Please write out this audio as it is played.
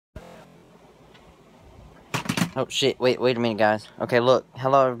Oh shit, wait a minute guys. Okay, look,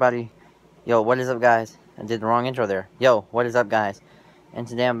 hello everybody. Yo, what is up guys? I did the wrong intro there. Yo, what is up guys? And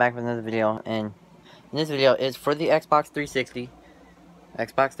today I'm back with another video, and in this video is for the Xbox 360.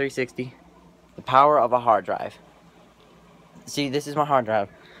 Xbox 360. The power of a hard drive. See, this is my hard drive.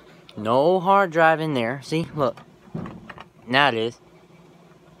 No hard drive in there. See, look. Now it is.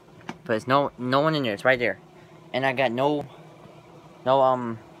 But it's no one in there, it's right there. And I got no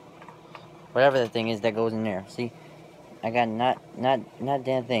whatever the thing is that goes in there. See? I got not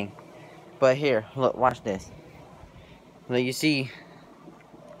damn thing. But here, look, watch this. Look, you see,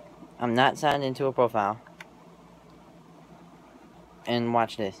 I'm not signed into a profile. And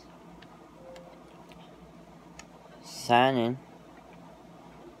watch this. Sign in.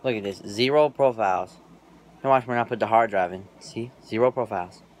 Look at this, 0 profiles. And watch when I put the hard drive in. See, 0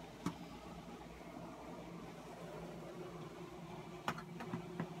 profiles.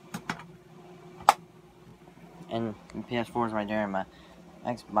 And the PS4 is right there, and my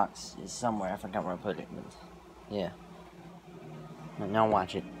Xbox is somewhere. I forgot where I put it, but yeah. Now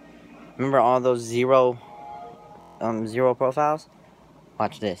watch it. Remember all those 0 profiles?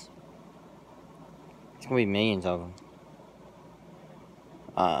 Watch this. It's gonna be millions of them.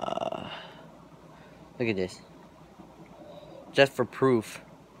 Look at this. Just for proof.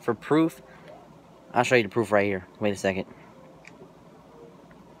 For proof, I'll show you the proof right here. Wait a second.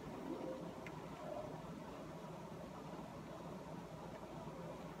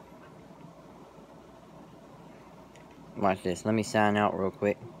 Watch this. Let me sign out real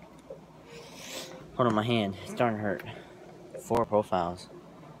quick. Hold on, my hand. It's starting to hurt. 4 profiles.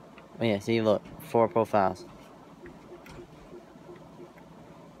 Oh yeah, see, look. 4 profiles.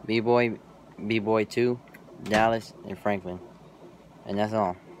 B-Boy, B-Boy 2, Dallas, and Franklin. And that's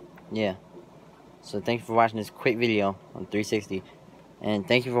all. Yeah. So thank you for watching this quick video on 360. And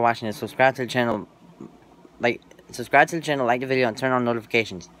thank you for watching this. Subscribe to the channel. Subscribe to the channel, like the video, and turn on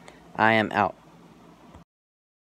notifications. I am out.